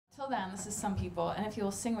then, this is Some People, and if you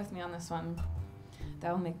will sing with me on this one, that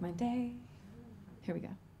will make my day. Here we go.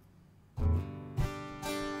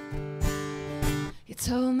 You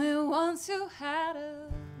told me once you had a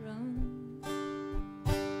room.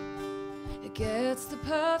 It gets the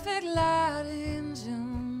perfect light in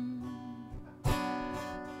June.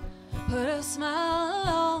 Put a smile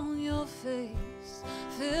on your face,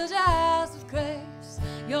 filled your eyes with grace,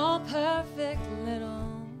 your perfect little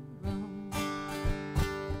room.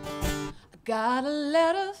 I got a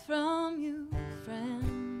letter from you,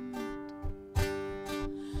 friend.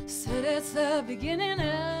 Said it's the beginning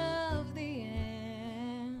of the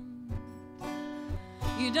end.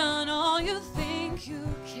 You done all you think you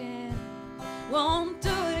can, won't do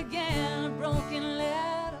it again. A broken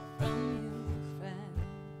letter from you, friend.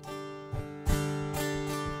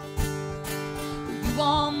 You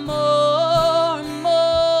want more and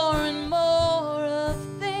more and more of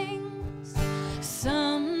things.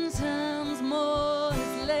 Sometimes more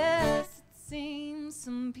is less, it seems.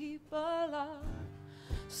 Some people are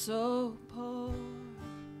so poor.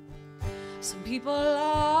 Some people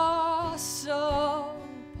are so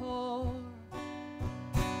poor.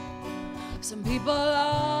 Some people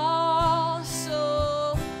are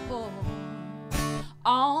so poor.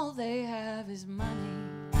 All they have is money.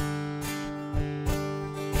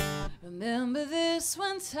 Remember this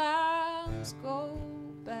when times go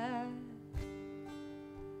bad,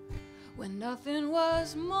 when nothing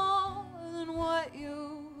was more than what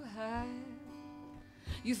you had.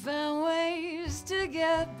 You found ways to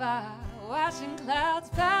get by, watching clouds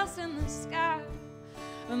pass in the sky.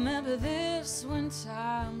 Remember this when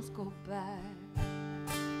times go bad,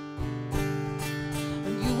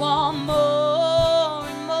 when you want more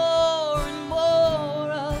and more and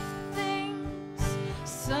more of things.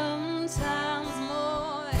 Sometimes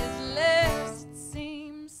more is less, it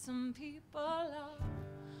seems. Some people are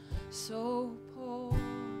so poor.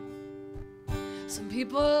 Some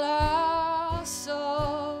people are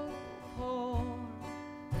so poor.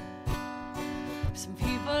 Some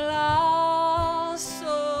people are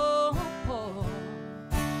so poor.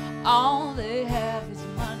 All they have is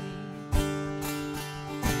money.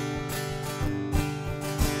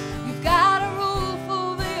 You've got a roof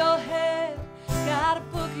over your head, got a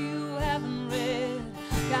book you haven't read,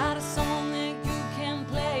 got a song that you can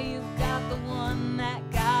play, you've got the one that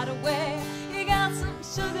got away. You got some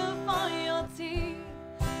sugar for your tea,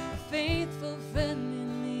 a faithful friend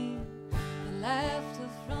in need, the laughter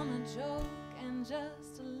from a joke, and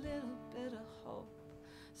just a little bit of hope.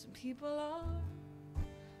 Some people are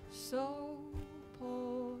so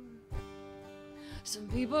poor. Some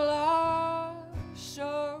people are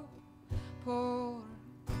so poor.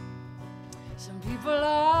 Some people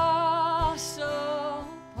are so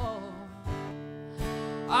poor.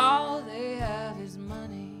 All they have is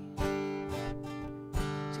money. Do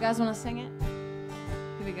you guys want to sing it?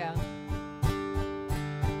 Here we go.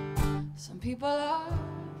 Some people are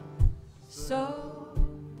so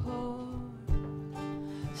poor.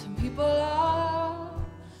 Some people are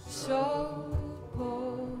so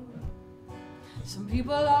poor. Some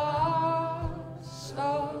people are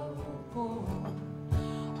so poor.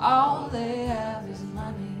 All they have is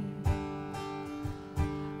money.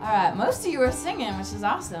 All right, most of you are singing, which is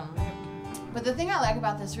awesome. But the thing I like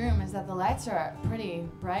about this room is that the lights are pretty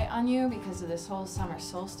bright on you because of this whole summer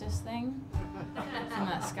solstice thing from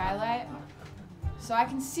that skylight. So I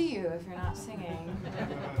can see you if you're not singing.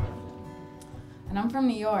 And I'm from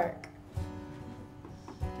New York.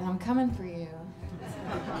 And I'm coming for you.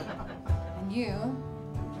 And you.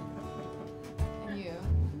 And you.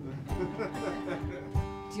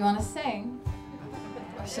 Do you want to sing?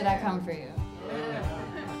 Or should I come for you?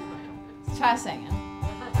 Let's try singing.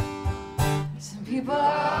 Some people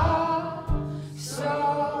are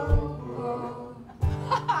so poor.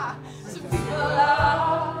 Some people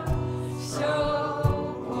are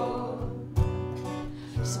so poor.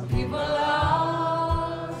 Some people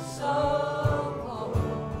are so poor.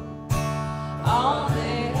 All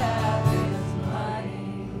they have is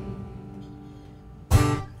money.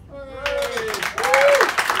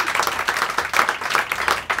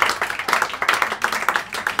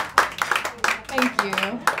 Thank you.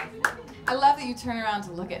 I love that you turn around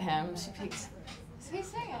to look at him. She peeks. Is he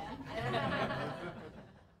singing?